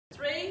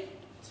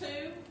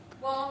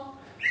One.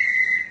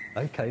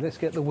 Okay, let's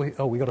get the wheel.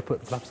 Oh, we got to put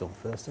the gloves on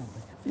first, haven't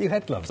we? You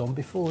had gloves on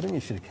before, didn't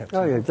you? Should have kept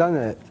Oh, them. you've done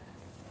it.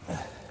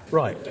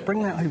 Right,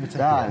 bring that over to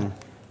Done.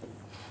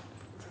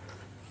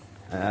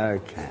 here.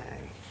 Okay.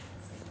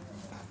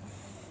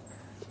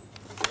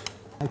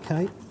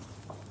 Okay.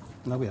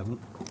 No, we haven't.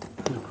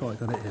 Not quite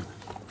got it in.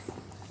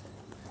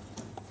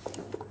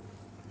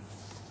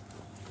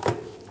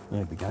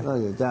 There we go. Oh,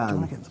 you're Do done. you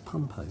want to get the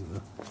pump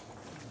over?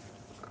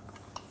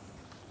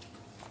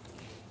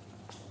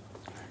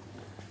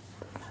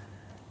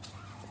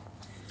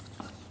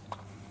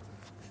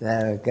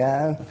 There we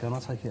go. Okay,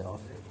 I'll take it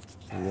off.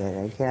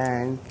 Yeah, I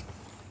can.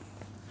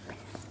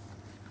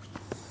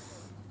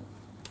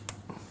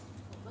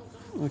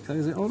 Okay,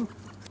 is it on?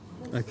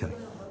 Okay.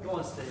 Go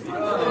on, Steve.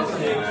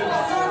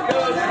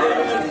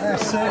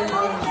 That's it. Go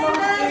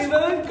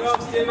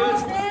on, Stephen.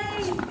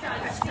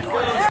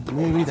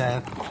 Nearly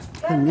there.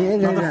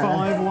 Nearly Another there.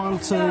 5. 1,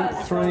 2,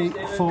 3,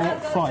 4,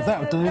 5.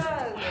 That'll do.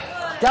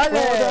 Done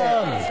Well it!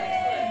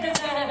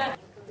 done.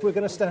 We're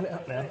going to stand it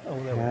up now. Oh,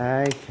 there we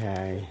go.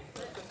 Okay.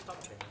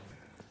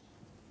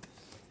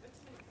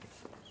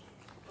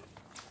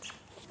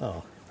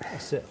 Oh,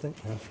 that's it, I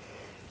think. Now.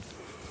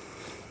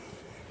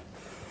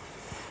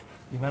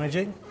 You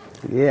managing?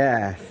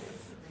 Yes.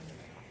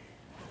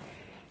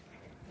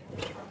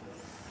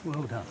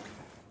 Well done.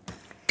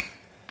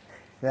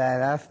 There,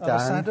 that's Oh, done.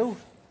 the saddle?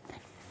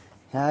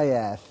 Oh,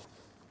 yes.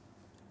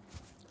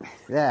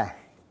 There.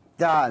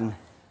 Done.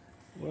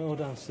 Well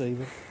done,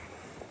 Stephen.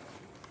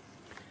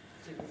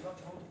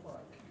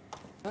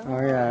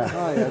 Oh, yeah.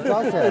 Oh, yeah,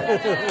 got it.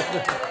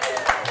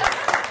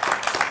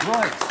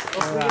 Right,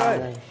 off we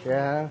go.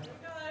 Yeah.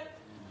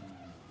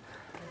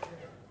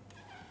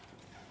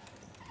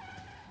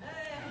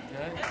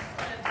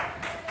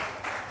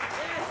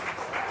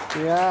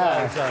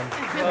 Yeah. Well done.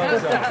 Well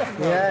done.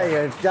 Yeah,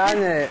 you've done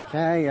it.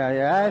 There you go.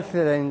 You're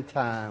excellent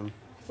time.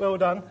 Well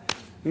done.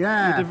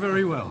 Yeah. You did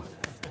very well.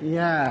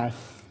 Yes.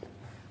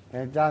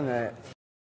 You've done it.